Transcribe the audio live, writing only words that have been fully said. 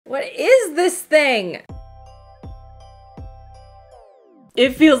What is this thing?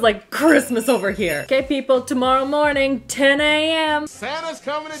 It feels like Christmas over here. Okay, people, tomorrow morning, 10 a.m. Santa's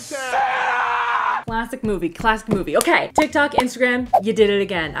coming to town. Classic movie, classic movie. Okay, TikTok, Instagram, you did it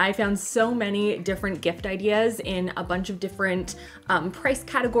again. I found so many different gift ideas in a bunch of different price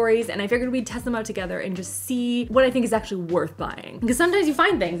categories, and I figured we'd test them out together and just see what I think is actually worth buying. Because sometimes you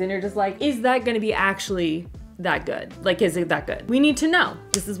find things and you're just like, is that gonna be actually that good? Like, is it that good? We need to know.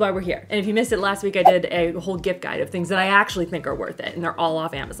 This is why we're here. And if you missed it last week, I did a whole gift guide of things that I actually think are worth it, and they're all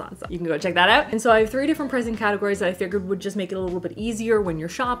off Amazon, so you can go check that out. And so I have 3 different pricing categories that I figured would just make it a little bit easier when you're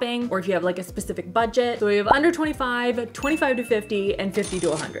shopping, or if you have like a specific budget. So we have under 25, 25 to 50, and 50 to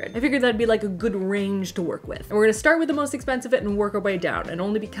 100. I figured that'd be like a good range to work with. And we're gonna start with the most expensive and work our way down, and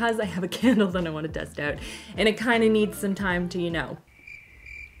only because I have a candle that I want to test out, and it kind of needs some time to, you know,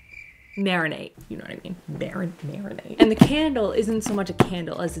 marinate, you know what I mean? Marinate. And the candle isn't so much a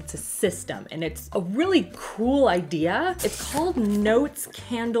candle as it's a system, and it's a really cool idea. It's called Notes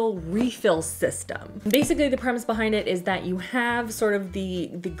Candle Refill System. Basically, the premise behind it is that you have sort of the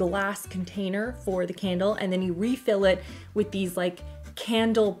glass container for the candle, and then you refill it with these like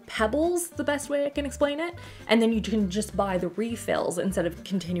candle pebbles, the best way I can explain it. And then you can just buy the refills instead of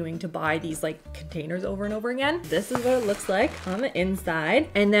continuing to buy these like containers over and over again. This is what it looks like on the inside.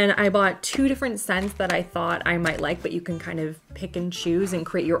 And then I bought 2 different scents that I thought I might like, but you can kind of pick and choose and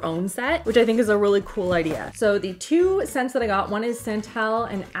create your own set, which I think is a really cool idea. So the 2 scents that I got, one is Santal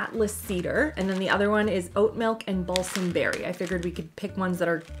and Atlas Cedar, and then the other one is Oat Milk and Balsam Berry. I figured we could pick ones that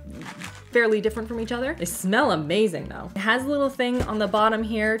are fairly different from each other. They smell amazing though. It has a little thing on the bottom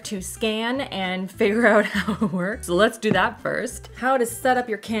here to scan and figure out how it works. So let's do that first. How to set up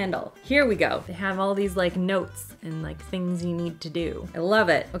your candle. Here we go. They have all these like notes and like things you need to do. I love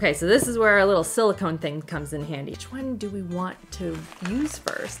it. Okay, so this is where our little silicone thing comes in handy. Which one do we want to use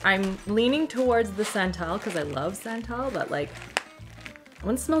first? I'm leaning towards the Santal because I love Santal, but like,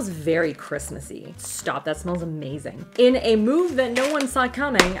 one smells very Christmassy. Stop, that smells amazing. In a move that no one saw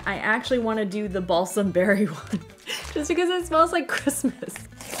coming, I actually want to do the Balsam Berry one just because it smells like Christmas.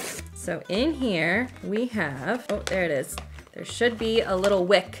 So in here we have, oh, there it is. There should be a little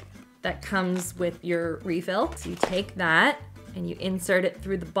wick that comes with your refill. So you take that and you insert it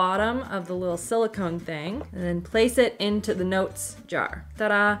through the bottom of the little silicone thing and then place it into the notes jar.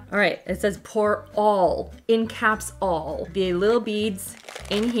 Ta-da! All right, it says pour all, in caps all, the little beads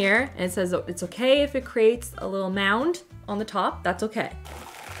in here, and it says it's okay if it creates a little mound on the top, that's okay.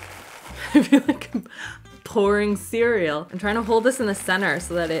 I feel like I'm pouring cereal. I'm trying to hold this in the center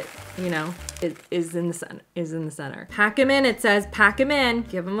so that it, you know, is in the center. Pack them in, it says pack them in.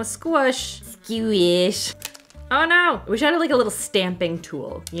 Give them a squish. Squish. Oh no, I wish I had like a little stamping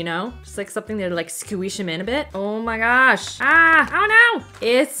tool, you know? Just like something there to like squish them in a bit. Oh my gosh. Ah, oh no.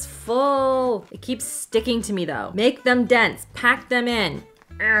 It's full. It keeps sticking to me though. Make them dense, pack them in.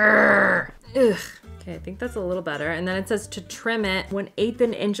 Urgh. Ugh. Okay, I think that's a little better. And then it says to trim it 1/8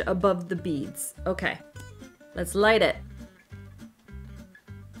 an inch above the beads. Okay, let's light it.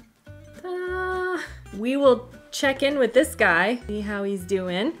 Ta-da. We will check in with this guy, see how he's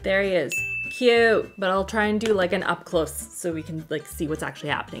doing. There he is. Cute, but I'll try and do like an up close so we can like see what's actually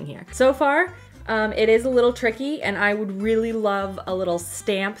happening here. So far, it is a little tricky, and I would really love a little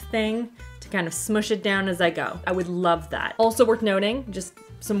stamp thing to kind of smush it down as I go. I would love that. Also worth noting, just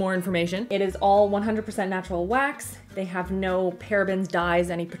some more information. It is all 100% natural wax. They have no parabens, dyes,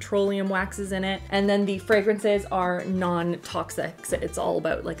 any petroleum waxes in it. And then the fragrances are non-toxic. So it's all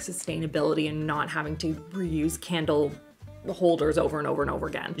about like sustainability and not having to reuse candle holders over and over and over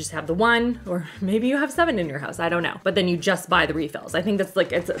again. You just have the one, or maybe you have 7 in your house, I don't know. But then you just buy the refills. I think that's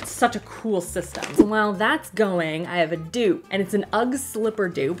like, it's such a cool system. So while that's going, I have a dupe, and it's an Ugg Slipper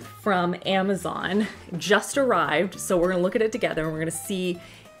dupe from Amazon. Just arrived, so we're gonna look at it together and we're gonna see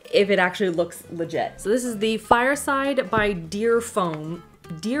if it actually looks legit. So this is the Fireside by Deer Foam.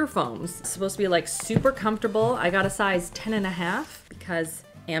 Deer Foams. It's supposed to be like super comfortable. I got a size 10.5 because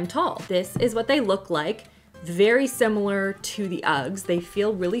I am tall. This is what they look like. Very similar to the Uggs. They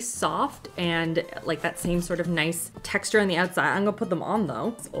feel really soft and like that same sort of nice texture on the outside. I'm gonna put them on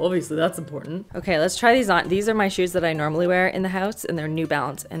though. So obviously that's important. Okay, let's try these on. These are my shoes that I normally wear in the house, and they're New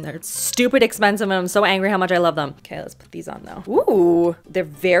Balance, and they're stupid expensive, and I'm so angry how much I love them. Okay, let's put these on though. Ooh, they're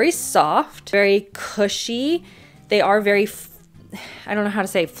very soft, very cushy. They are very, I don't know how to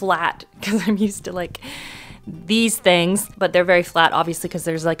say flat, because I'm used to like these things, but they're very flat obviously because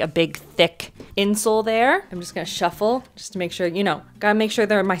there's like a big thick insole there. I'm just gonna shuffle just to make sure, you know, gotta make sure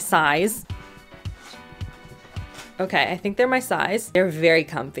they're my size. Okay, I think they're my size. They're very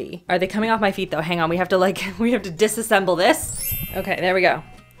comfy. Are they coming off my feet though? Hang on, we have to like, we have to disassemble this. Okay, there we go.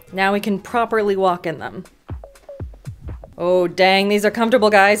 Now we can properly walk in them. Oh dang, these are comfortable,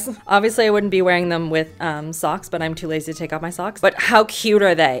 guys. Obviously I wouldn't be wearing them with socks, but I'm too lazy to take off my socks. But how cute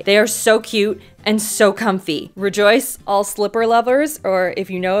are they? They are so cute and so comfy. Rejoice, all slipper lovers, or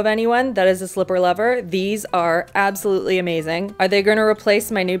if you know of anyone that is a slipper lover, these are absolutely amazing. Are they gonna replace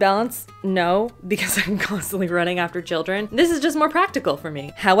my New Balance? No, because I'm constantly running after children. This is just more practical for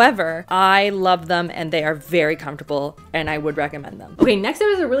me. However, I love them and they are very comfortable and I would recommend them. Okay, next up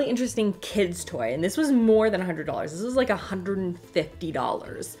is a really interesting kids toy, and this was more than $100. This was like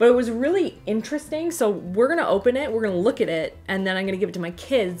 $150, but it was really interesting. So we're gonna open it, we're gonna look at it, and then I'm gonna give it to my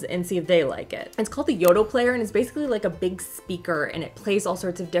kids and see if they like it. It's called the Yodel Player, and it's basically like a big speaker, and it plays all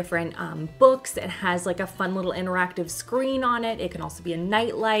sorts of different books. It has like a fun little interactive screen on it. It can also be a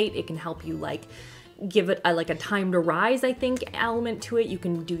nightlight. It can help you like give it like a time to rise, I think, element to it. You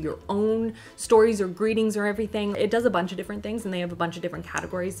can do your own stories or greetings or everything. It does a bunch of different things, and they have a bunch of different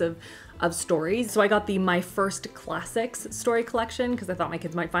categories of stories. So I got the My First Classics story collection because I thought my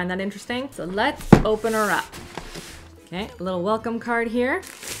kids might find that interesting. So let's open her up. Okay, a little welcome card here.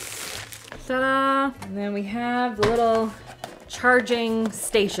 Ta-da! And then we have the little charging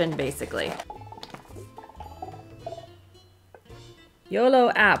station, basically. YOLO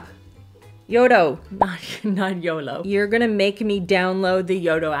app. Yodo, not YOLO. You're gonna make me download the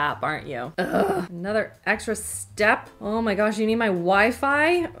Yodo app, aren't you? Ugh. Another extra step. Oh my gosh, you need my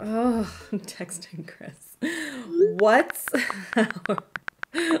Wi-Fi? Oh, I'm texting Chris. What's our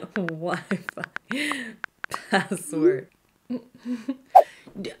Wi-Fi password?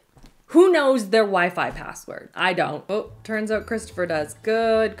 Who knows their Wi-Fi password? I don't. Oh, turns out Christopher does.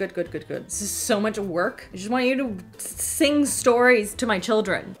 Good, good, good, good, good. This is so much work. I just want you to sing stories to my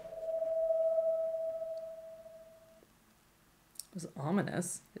children. It was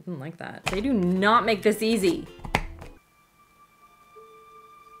ominous. I didn't like that. They do not make this easy.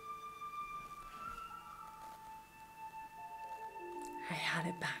 I had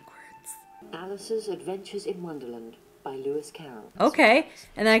it backwards. Alice's Adventures in Wonderland by Lewis Carroll. Okay,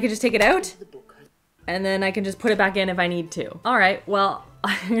 and then I could just take it out, and then I can just put it back in if I need to. All right, well,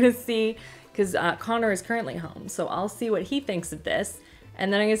 I'm gonna see, because Connor is currently home, so I'll see what he thinks of this,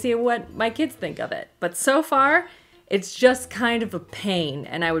 and then I'm gonna see what my kids think of it. But so far, it's just kind of a pain,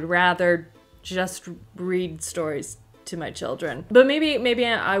 and I would rather just read stories to my children. But maybe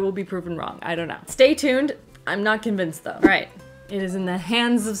I will be proven wrong. I don't know. Stay tuned. I'm not convinced though. All right, it is in the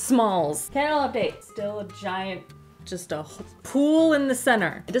hands of Smalls. Candle update. Still a giant, just a pool in the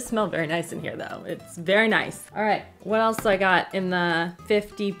center. It does smell very nice in here though. It's very nice. All right, what else I got in the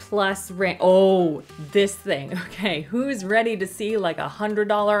 50+ range? Oh, this thing. Okay, who's ready to see like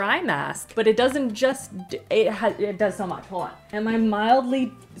 $100 eye mask? But it doesn't just, it does so much. Hold on. Am I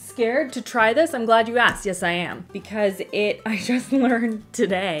mildly scared to try this? I'm glad you asked. Yes, I am. Because I just learned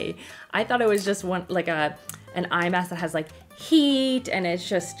today. I thought it was just one, like an eye mask that has like heat, and it's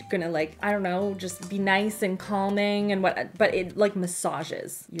just gonna like, I don't know, just be nice and calming and but it like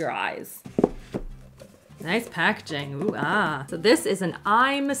massages your eyes. Nice packaging. Ooh, ah. So this is an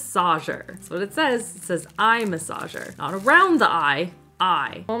eye massager. That's what it says. It says eye massager. Not around the eye.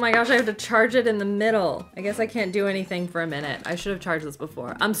 Oh my gosh, I have to charge it in the middle. I guess I can't do anything for a minute. I should have charged this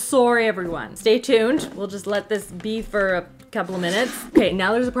before. I'm sorry, everyone. Stay tuned. We'll just let this be for a couple of minutes. Okay,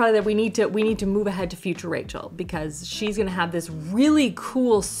 now there's a part that we need to move ahead to future Rachel, because she's gonna have this really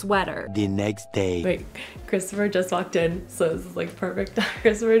cool sweater. The next day. Wait, Christopher just walked in, so this is like perfect.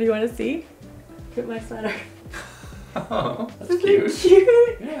 Christopher, do you want to see? Look at my sweater. Oh, that's Isn't cute. it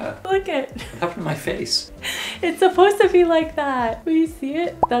cute? Yeah. Look it. What happened to my face? It's supposed to be like that. Will you see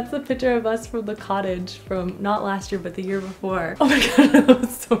it? That's a picture of us from the cottage from not last year, but the year before. Oh my god, I love it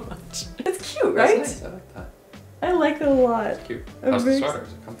so much. It's cute, right? That's nice. I like that. I like it a lot. It's cute. How's the sweater?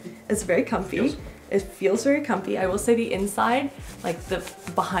 Is it comfy? It's very comfy. It feels very comfy. I will say the inside, like the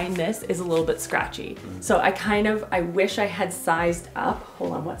behind this, is a little bit scratchy. So I wish I had sized up.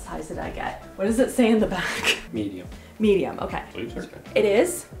 Hold on, what size did I get? What does it say in the back? Medium. Medium, okay. Sleeves are good. It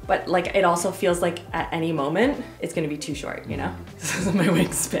is, but like it also feels like at any moment it's gonna be too short, you know? This is my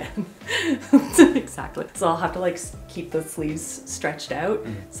wingspan. Exactly. So I'll have to like keep the sleeves stretched out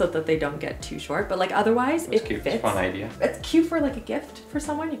so that they don't get too short. But like otherwise, That's it cute. fits. It's a fun idea. It's cute for like a gift for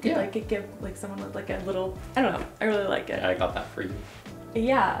someone. You could Yeah. like give like someone with like a little, I don't know. I really like it. Yeah, I got that for you.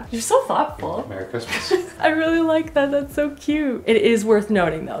 Yeah, you're so thoughtful. Merry Christmas. I really like that. That's so cute. It is worth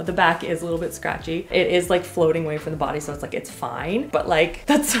noting though, the back is a little bit scratchy. It is like floating away from the body, so it's like, it's fine. But like,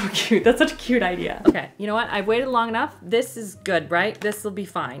 that's so cute. That's such a cute idea. Okay, you know what? I've waited long enough. This is good, right? This will be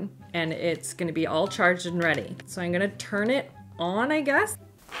fine. And it's gonna be all charged and ready. So I'm gonna turn it on, I guess.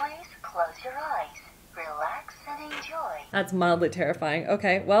 Please close your eyes, relax and enjoy. That's mildly terrifying.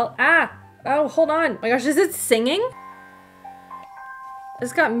 Okay, well, oh, hold on. Oh my gosh, is it singing?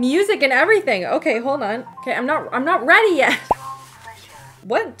 It's got music and everything. Okay, hold on. Okay, I'm not ready yet.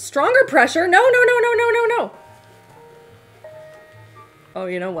 What? Stronger pressure? No, no, no, no, no, no, no. Oh,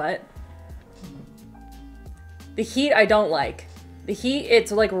 you know what? The heat I don't like. The heat,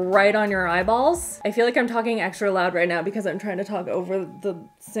 it's like right on your eyeballs. I feel like I'm talking extra loud right now because I'm trying to talk over the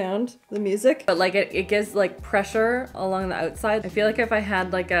sound, the music. But like it gives like pressure along the outside. I feel like if I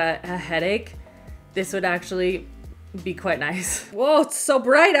had like a headache, this would actually be quite nice. Whoa, it's so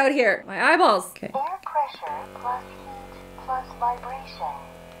bright out here. My eyeballs. Okay. Air pressure plus heat plus vibration.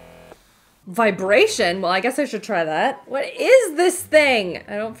 Vibration? Well, I guess I should try that. What is this thing?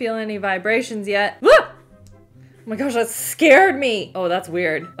 I don't feel any vibrations yet. Whoa! Oh my gosh, that scared me. Oh, that's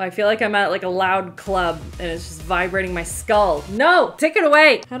weird. I feel like I'm at like a loud club and it's just vibrating my skull. No, take it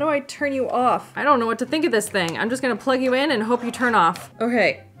away. How do I turn you off? I don't know what to think of this thing. I'm just gonna plug you in and hope you turn off.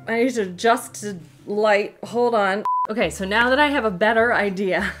 Okay, I need to adjust the light. Hold on. Okay, so now that I have a better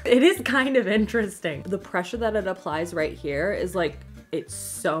idea, it is kind of interesting. The pressure that it applies right here is like, it's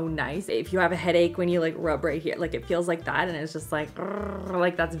so nice. If you have a headache when you like rub right here, like it feels like that and it's just like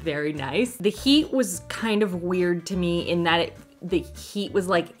that's very nice. The heat was kind of weird to me in that the heat was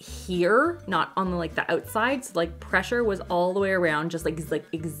like here, not on the like the outside. So like pressure was all the way around, just like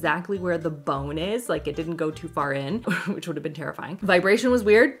exactly where the bone is. Like it didn't go too far in, which would have been terrifying. Vibration was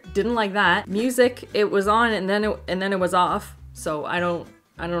weird, didn't like that. Music, it was on and then it was off. So I don't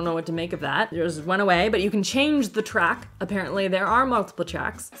know what to make of that. It just went away, but you can change the track. Apparently there are multiple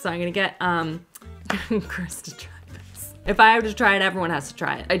tracks. So I'm gonna get Chris to try this. If I have to try it, everyone has to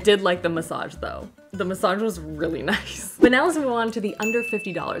try it. I did like the massage though. The massage was really nice. But now let's move on to the under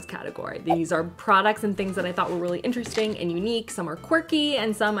 $50 category. These are products and things that I thought were really interesting and unique. Some are quirky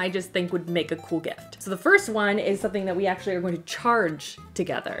and some I just think would make a cool gift. So the first one is something that we actually are going to charge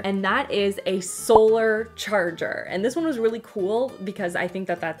together. And that is a solar charger. And this one was really cool because I think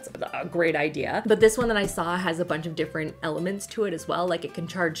that that's a great idea. But this one that I saw has a bunch of different elements to it as well. Like it can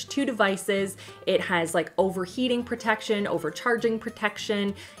charge 2 devices. It has like overheating protection, overcharging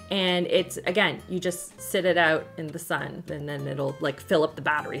protection. And it's, again, you just sit it out in the sun and then it'll like fill up the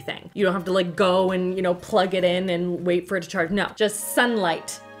battery thing. You don't have to like go and, you know, plug it in and wait for it to charge. No, just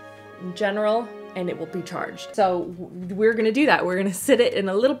sunlight in general and it will be charged. So we're gonna do that. We're gonna sit it in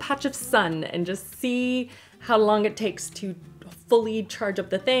a little patch of sun and just see how long it takes to fully charge up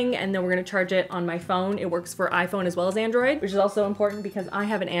the thing, and then we're gonna charge it on my phone. It works for iPhone as well as Android, which is also important because I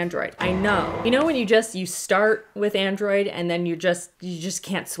have an Android. I know. You know when you start with Android and then you just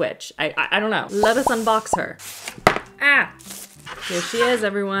can't switch. I don't know. Let us unbox her. Ah! Here she is,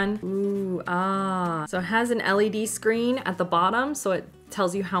 everyone. Ooh, So it has an LED screen at the bottom, so it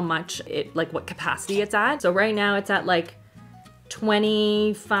tells you how much like what capacity it's at. So right now it's at like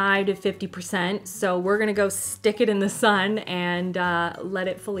 25 to 50%. So we're gonna go stick it in the sun and let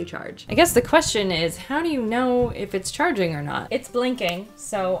it fully charge. I guess the question is, how do you know if it's charging or not? It's blinking,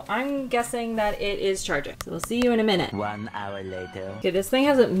 so I'm guessing that it is charging. So we'll see you in a minute. 1 hour later. Okay, this thing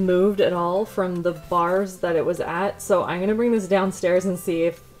hasn't moved at all from the bars that it was at, so I'm gonna bring this downstairs and see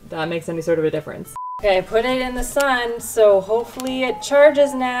if that makes any sort of a difference. Okay, I put it in the sun, so hopefully it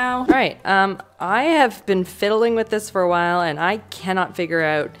charges now. All right, I have been fiddling with this for a while and I cannot figure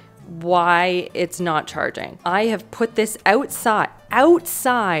out why it's not charging. I have put this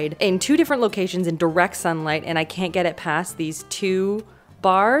outside in 2 different locations in direct sunlight and I can't get it past these 2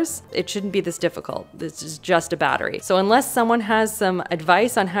 bars. It shouldn't be this difficult. This is just a battery. So unless someone has some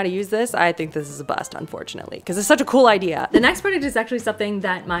advice on how to use this, I think this is a bust, unfortunately, because it's such a cool idea. The next product is actually something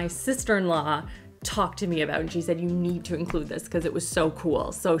that my sister-in-law talked to me about, and she said you need to include this because it was so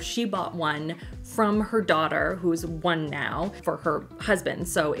cool. So she bought one from her daughter, who's 1 now, for her husband.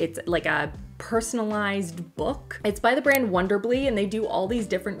 So it's like a personalized book. It's by the brand Wonderbly and they do all these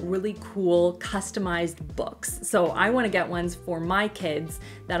different really cool customized books. So I want to get ones for my kids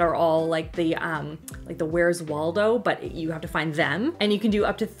that are all like the Where's Waldo, but you have to find them. And you can do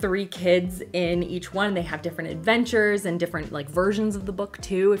up to 3 kids in each one. They have different adventures and different like versions of the book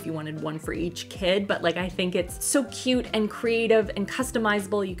too, if you wanted one for each kid. But like I think it's so cute and creative and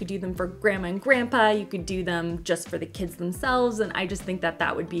customizable. You could do them for grandma and grandpa, you could do them just for the kids themselves, and I just think that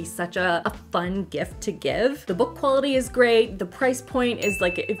that would be such a fun gift to give. The book quality is great. The price point is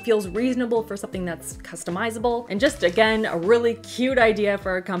like, it feels reasonable for something that's customizable. And just again, a really cute idea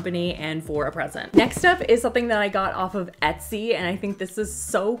for a company and for a present. Next up is something that I got off of Etsy, and I think this is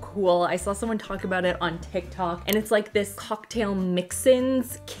so cool. I saw someone talk about it on TikTok, and it's like this cocktail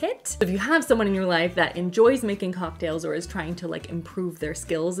mix-ins kit. If you have someone in your life that enjoys making cocktails or is trying to like improve their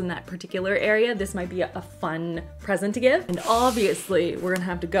skills in that particular area, this might be a fun present to give. And obviously we're gonna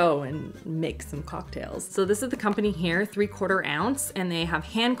have to go and make some cocktails. So this is the company here, 3/4 ounce, and they have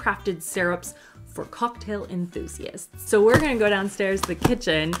handcrafted syrups for cocktail enthusiasts. So we're gonna go downstairs to the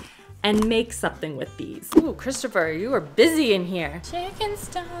kitchen and make something with these. Ooh, Christopher, you are busy in here. Chicken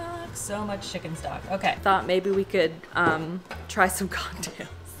stock, so much chicken stock. Okay, thought maybe we could try some cocktails.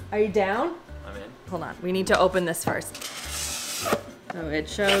 Are you down? I'm in. Hold on, we need to open this first. So it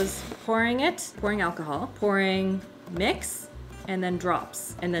shows pouring alcohol, pouring mix, and then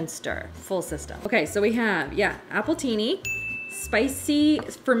drops, and then stir, full system. Okay, so we have, appletini, spicy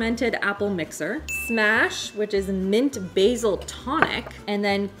fermented apple mixer, smash, which is mint basil tonic, and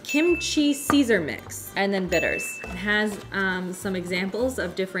then kimchi Caesar mix, and then bitters. It has some examples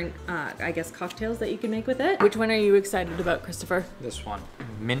of different, I guess, cocktails that you can make with it. Which one are you excited about, Christopher? This one,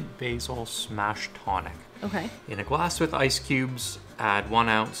 mint basil smash tonic. Okay. In a glass with ice cubes, add 1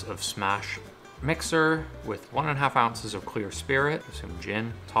 ounce of smash mixer with 1.5 ounces of clear spirit, assume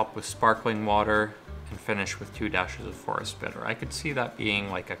gin, top with sparkling water, and finish with 2 dashes of forest bitter. I could see that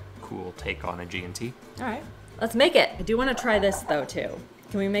being like a cool take on a G&T. All right, let's make it. I do want to try this though too.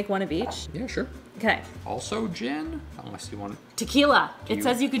 Can we make one of each? Yeah, sure. Okay. Also gin, unless you want... Tequila. It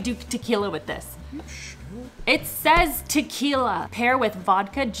says you could do tequila with this. Sure. It says tequila. Pair with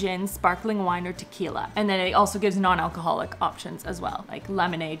vodka, gin, sparkling wine, or tequila. And then it also gives non-alcoholic options as well, like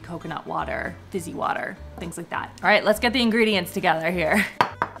lemonade, coconut water, fizzy water, things like that. All right, let's get the ingredients together here.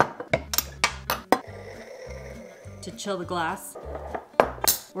 To chill the glass.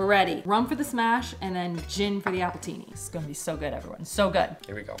 We're ready. Rum for the smash and then gin for the appletini. It's gonna be so good, everyone. So good.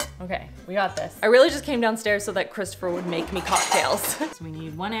 Here we go. Okay, we got this. I really just came downstairs so that Christopher would make me cocktails. So we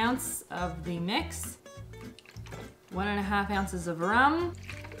need 1 ounce of the mix, 1.5 ounces of rum.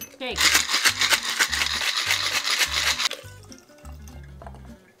 Shake.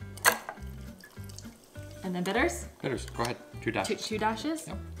 And then bitters? Bitters, go ahead. 2 dashes. Two dashes?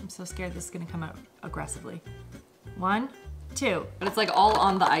 Yep. I'm so scared this is gonna come out aggressively. 1, 2. But it's like all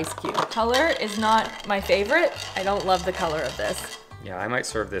on the ice cube. Color is not my favorite. I don't love the color of this. Yeah, I might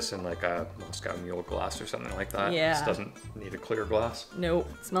serve this in like a Moscow Mule glass or something like that. Yeah. This doesn't need a clear glass. Nope.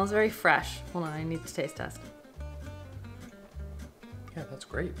 It smells very fresh. Hold on, I need to taste test. Yeah, that's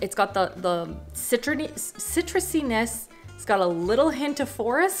great. It's got the citrusiness. It's got a little hint of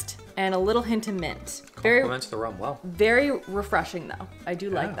forest and a little hint of mint. Complements the rum well. Very refreshing though. I do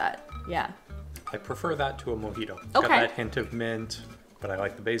like that. Yeah. I prefer that to a mojito. It's Okay. got that hint of mint, but I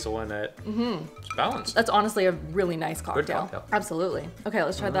like the basil in it. It's balanced. That's honestly a really nice cocktail. cocktail. Absolutely. Okay,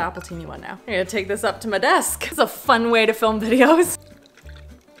 let's try the appletini one now. I'm gonna take this up to my desk. It's a fun way to film videos.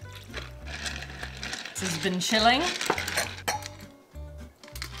 This has been chilling.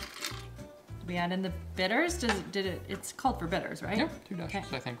 Did we add in the bitters? It's called for bitters, right? Yeah, 2 dashes,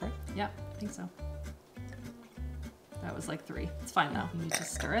 Okay. I think, right? Yeah, I think so. That was like 3. It's fine though. You need to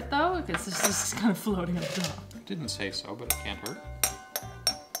stir it though, because it's just kind of floating on top. Didn't say so, but it can't hurt.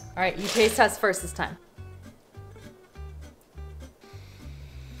 All right, you taste test first this time.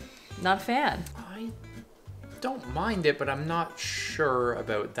 Not a fan. I don't mind it, but I'm not sure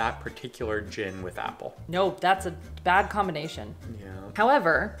about that particular gin with apple. Nope, that's a bad combination. Yeah.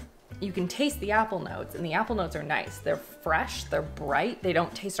 However, you can taste the apple notes, and the apple notes are nice. They're fresh, they're bright, they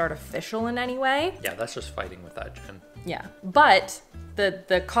don't taste artificial in any way. Yeah, that's just fighting with that gin. Yeah, but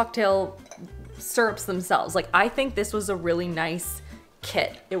the cocktail syrups themselves, like I think this was a really nice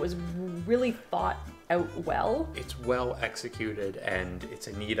kit. It was really thought out well. It's well executed and it's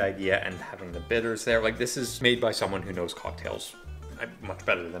a neat idea, and having the bitters there, like this is made by someone who knows cocktails much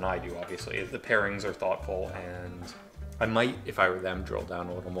better than I do, obviously. The pairings are thoughtful, and I might, if I were them, drill down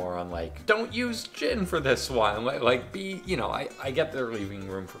a little more on like, don't use gin for this one. Like be, you know, I get they're leaving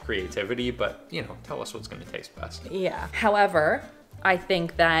room for creativity, but you know, tell us what's gonna taste best. Yeah. However, I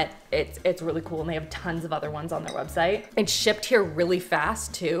think that it's really cool, and they have tons of other ones on their website. It's shipped here really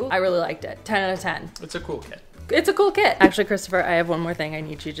fast too. I really liked it. 10 out of 10. It's a cool kit. It's a cool kit. Actually, Christopher, I have one more thing I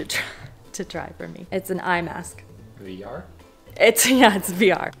need you to try for me. It's an eye mask. VR? It's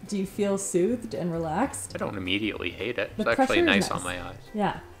VR. Do you feel soothed and relaxed? I don't immediately hate it. The It's actually pressure is nice on nice. my eyes.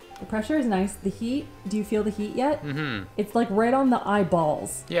 Yeah. The pressure is nice. The heat, do you feel the heat yet? Mm-hmm. It's like right on the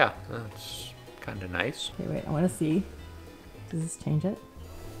eyeballs. Yeah, that's kind of nice. Okay, wait, I want to see. Does this change it?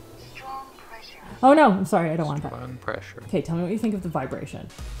 Strong Oh no, I'm sorry, I don't want that. Strong pressure. Okay, tell me what you think of the vibration.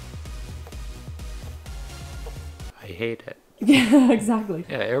 I hate it. Yeah, exactly.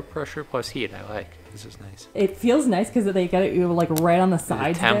 Yeah, air pressure plus heat, I like. This is nice. It feels nice because they get it like right on the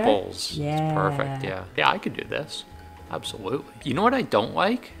sides The temples. there. Yeah. It's perfect, yeah. Yeah, I could do this. Absolutely. You know what I don't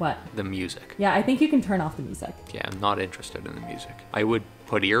like? What? The music. Yeah, I think you can turn off the music. Yeah, I'm not interested in the music. I would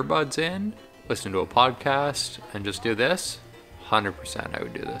put earbuds in, listen to a podcast, and just do this. 100% I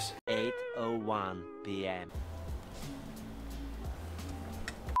would do this. 8:01 p.m.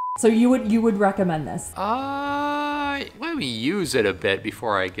 So you would recommend this? Let me use it a bit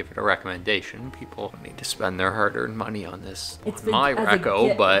before I give it a recommendation. People need to spend their hard-earned money on this. It's my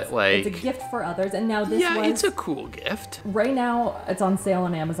reco, but like... It's a gift for others, and now this yeah, it's a cool gift. Right now, it's on sale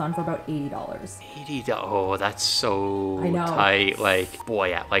on Amazon for about $80. $80, oh, that's so I know. tight. Like,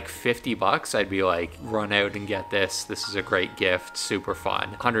 boy, at like $50, I'd be like, run out and get this. This is a great gift, super fun.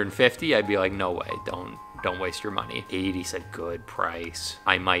 150, I'd be like, no way, don't waste your money. 80's a good price.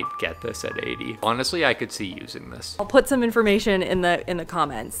 I might get this at 80. Honestly, I could see using this. I'll put some information in the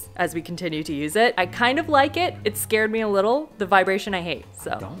comments as we continue to use it. I kind of like it. It scared me a little. The vibration I hate,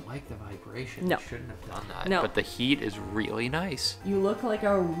 so. Don't like the vibration. No. You shouldn't have done that. No. But the heat is really nice. You look like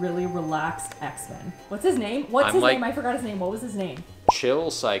a really relaxed X-Men. What's his name? What's his name? I forgot his name. What was his name?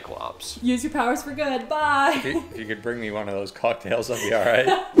 Chill Cyclops. Use your powers for good. Bye. If you could bring me one of those cocktails, that'd be all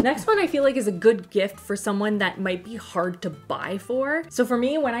right. Next one I feel like is a good gift for someone that might be hard to buy for. So for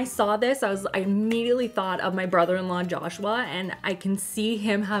me, when I saw this, I immediately thought of my brother-in-law Joshua, and I can see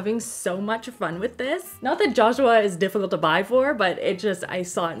him having so much fun with this. Not that Joshua is difficult to buy for, but I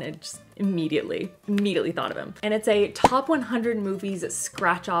saw it and it just immediately thought of him. And it's a top 100 movies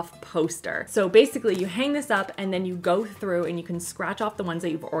scratch off poster. So basically you hang this up and then you go through and you can scratch off the ones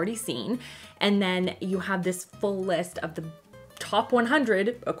that you've already seen. And then you have this full list of the top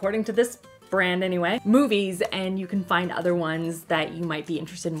 100, according to this brand anyway, movies, and you can find other ones that you might be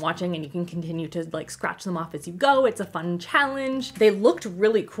interested in watching, and you can continue to like scratch them off as you go. It's a fun challenge. They looked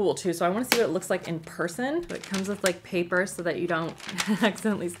really cool too, so I want to see what it looks like in person. So it comes with like paper so that you don't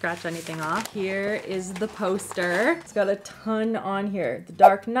accidentally scratch anything off. Here is the poster. It's got a ton on here. The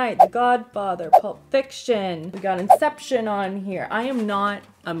Dark Knight, The Godfather, Pulp Fiction. We got Inception on here. I am not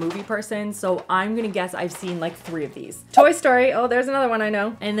a movie person, so I'm gonna guess I've seen like 3 of these. Toy Story, oh, there's another one I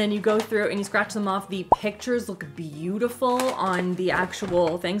know. And then you go through and you scratch them off. The pictures look beautiful on the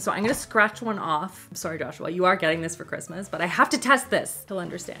actual thing, so I'm gonna scratch one off. I'm sorry, Joshua, you are getting this for Christmas, but I have to test this. He'll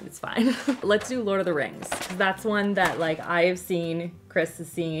understand, it's fine. Let's do Lord of the Rings. That's one that like I have seen, Chris has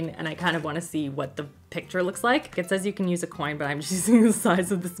seen, and I kind of wanna see what the picture looks like. It says you can use a coin, but I'm just using the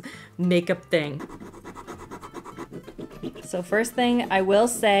size of this makeup thing. So first thing I will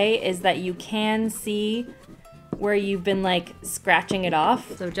say is that you can see where you've been like scratching it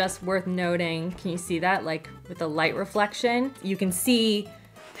off. So just worth noting, can you see that? Like with the light reflection, you can see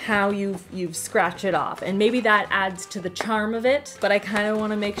how you've scratched it off. And maybe that adds to the charm of it, but I kind of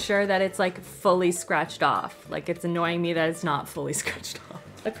want to make sure that it's like fully scratched off. Like it's annoying me that it's not fully scratched off.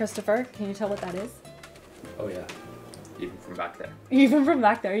 But Christopher, can you tell what that is? Oh yeah, even from back there. Even from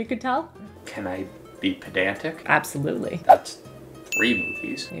back there, you could tell? Can I be pedantic? Absolutely. That's 3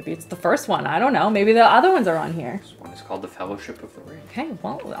 movies. Maybe it's the first one. I don't know. Maybe the other ones are on here. This one is called The Fellowship of the Ring. Okay,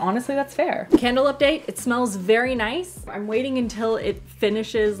 well, honestly, that's fair. Candle update. It smells very nice. I'm waiting until it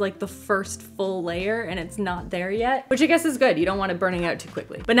finishes like the first full layer and it's not there yet, which I guess is good. You don't want it burning out too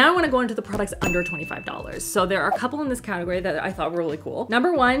quickly. But now I want to go into the products under $25. So there are a couple in this category that I thought were really cool.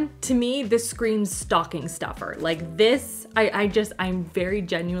 Number 1, to me, this screams stocking stuffer. Like this, I'm very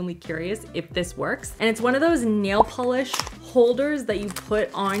genuinely curious if this works. And it's one of those nail polish holders that you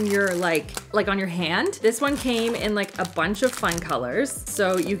put on your like on your hand. This one came in like a bunch of fun colors,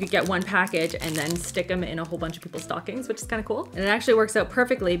 so you could get one package and then stick them in a whole bunch of people's stockings, which is kind of cool. And it actually works out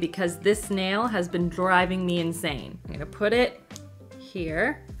perfectly because this nail has been driving me insane. I'm gonna put it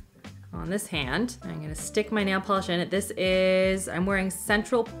here on this hand. I'm gonna stick my nail polish in it. This is, I'm wearing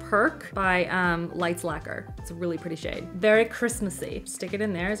Central Perk by Lights Lacquer. It's a really pretty shade. Very Christmassy. Stick it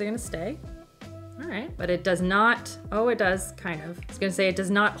in there. Is it gonna stay? All right, but it does not, oh, it does kind of. I was gonna say it does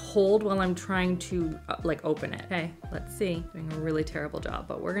not hold while I'm trying to like open it. Okay, let's see. Doing a really terrible job,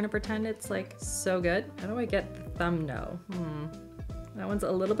 but we're gonna pretend it's like so good. How do I get the thumb no? That one's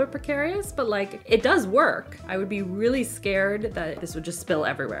a little bit precarious, but like it does work. I would be really scared that this would just spill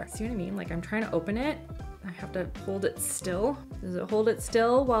everywhere. See what I mean? Like I'm trying to open it I have to hold it still. Does it hold it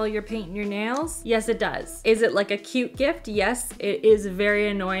still while you're painting your nails? Yes, it does. Is it like a cute gift? Yes, it is very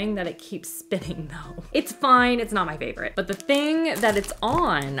annoying that it keeps spinning though. It's fine, it's not my favorite. But the thing that it's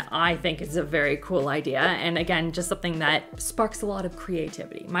on, I think is a very cool idea. And again, just something that sparks a lot of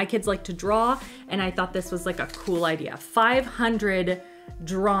creativity. My kids like to draw, and I thought this was like a cool idea. 500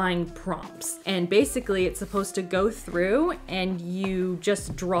 drawing prompts. And basically it's supposed to go through and you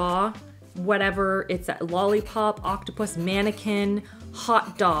just draw whatever it's a lollipop, octopus, mannequin,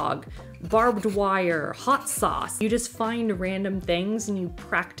 hot dog, barbed wire, hot sauce. You just find random things and you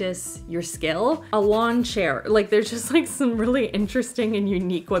practice your skill. A lawn chair, like there's just like some really interesting and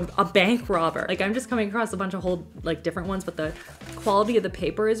unique one. A bank robber. Like I'm just coming across a bunch of whole like different ones, but the quality of the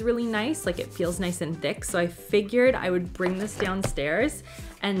paper is really nice. Like it feels nice and thick. So I figured I would bring this downstairs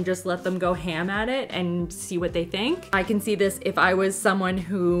and just let them go ham at it and see what they think. I can see this if I was someone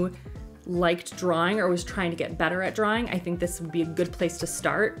who liked drawing or was trying to get better at drawing. I think this would be a good place to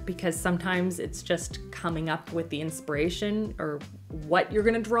start because sometimes it's just coming up with the inspiration or what you're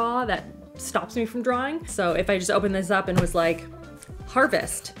gonna draw that stops me from drawing. So if I just open this up and was like,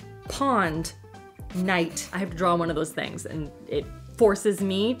 harvest, pond, night, I have to draw one of those things and it forces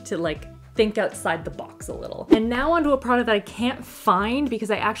me to like think outside the box a little. And now onto a product that I can't find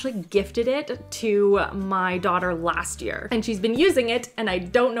because I actually gifted it to my daughter last year and she's been using it and I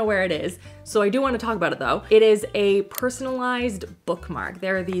don't know where it is. So I do want to talk about it though. It is a personalized bookmark.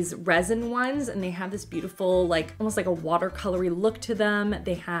 There are these resin ones and they have this beautiful, like almost like a watercolory look to them.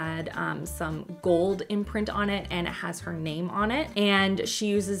 They had some gold imprint on it and it has her name on it. And she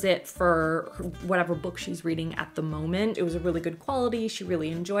uses it for whatever book she's reading at the moment. It was a really good quality. She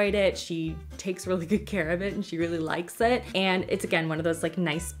really enjoyed it. She takes really good care of it and she really likes it. And it's again, one of those like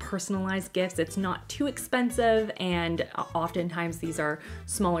nice personalized gifts. It's not too expensive and oftentimes these are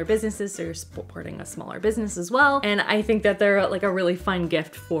smaller businesses, so you're supporting a smaller business as well. And I think that they're like a really fun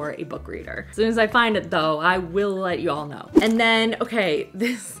gift for a book reader. As soon as I find it though, I will let you all know. And then, okay,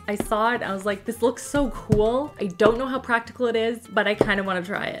 this, I saw it, I was like, this looks so cool. I don't know how practical it is, but I kind of want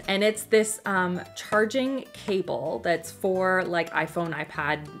to try it. And it's this charging cable that's for like iPhone,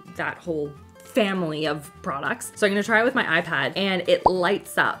 iPad, that whole family of products. So I'm gonna try it with my iPad and it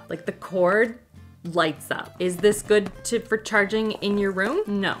lights up, like the cord lights up. Is this good for charging in your room?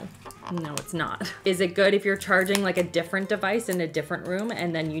 No. No, it's not. Is it good if you're charging like a different device in a different room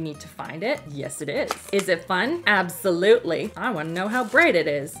and then you need to find it? Yes, it is. Is it fun? Absolutely. I want to know how bright it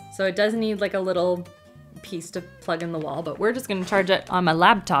is. So it does need like a little piece to plug in the wall, but we're just gonna charge it on my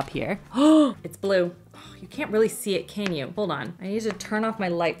laptop here. Oh, it's blue. You can't really see it, can you? Hold on. I need to turn off my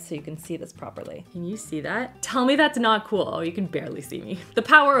lights so you can see this properly. Can you see that? Tell me that's not cool. Oh, you can barely see me. The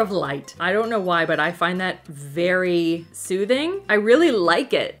power of light. I don't know why, but I find that very soothing. I really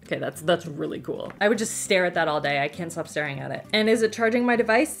like it. Okay, that's really cool. I would just stare at that all day. I can't stop staring at it. And is it charging my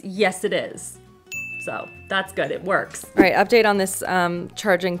device? Yes, it is. So that's good, it works. All right, update on this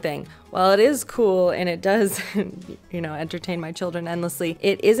charging thing. While it is cool and it does, you know, entertain my children endlessly,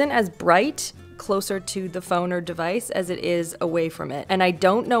 it isn't as bright closer to the phone or device as it is away from it. And I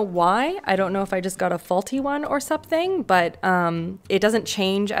don't know why. I don't know if I just got a faulty one or something, but it doesn't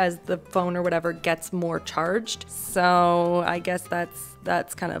change as the phone or whatever gets more charged. So I guess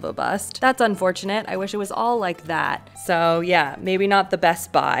that's kind of a bust. That's unfortunate. I wish it was all like that. So yeah, maybe not the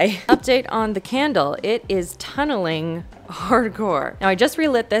best buy. Update on the candle. It is tunneling hardcore. Now I just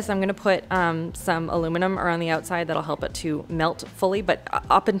relit this. I'm gonna put some aluminum around the outside that'll help it to melt fully, but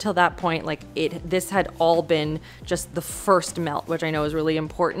up until that point, like this had all been just the first melt, which I know is really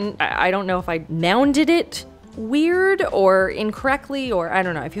important. I don't know if I mounted it weird or incorrectly, or I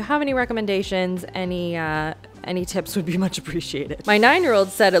don't know. If you have any recommendations, any tips would be much appreciated. My 9-year-old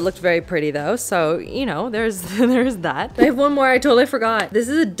said it looked very pretty though, so you know, there's that. I have one more I totally forgot. This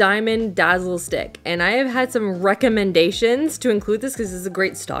is a diamond dazzle stick, and I have had some recommendations to include this because this is a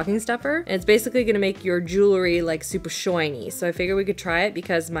great stocking stuffer, and it's basically gonna make your jewelry like super shiny. So I figured we could try it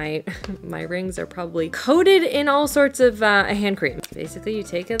because my rings are probably coated in all sorts of hand cream. Basically, you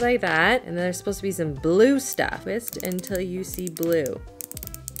take it like that, and then there's supposed to be some blue stuff. Twist until you see blue.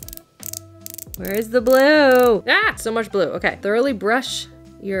 Where is the blue? Ah, so much blue. Okay, thoroughly brush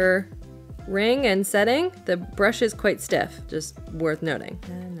your ring and setting. The brush is quite stiff, just worth noting.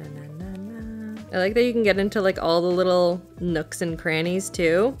 I like that you can get into like all the little nooks and crannies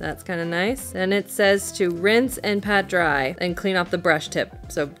too. That's kind of nice. And it says to rinse and pat dry and clean off the brush tip.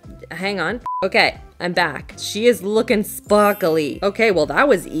 So hang on. Okay, I'm back. She is looking sparkly. Okay, well that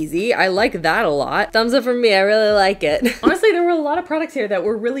was easy. I like that a lot. Thumbs up from me, I really like it. Honestly, there were a lot of products here that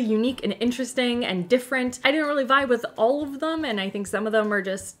were really unique and interesting and different. I didn't really vibe with all of them, and I think some of them are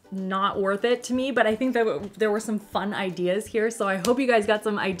just not worth it to me, but I think that there were some fun ideas here, so I hope you guys got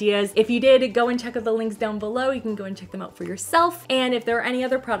some ideas. If you did, go and check out the links down below. You can go and check them out for yourself, and if there are any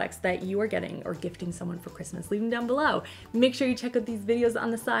other products that you are getting or gifting someone for Christmas, leave them down below. Make sure you check out these videos on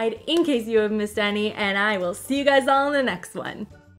the side in case you have missed any, and I will see you guys all in the next one.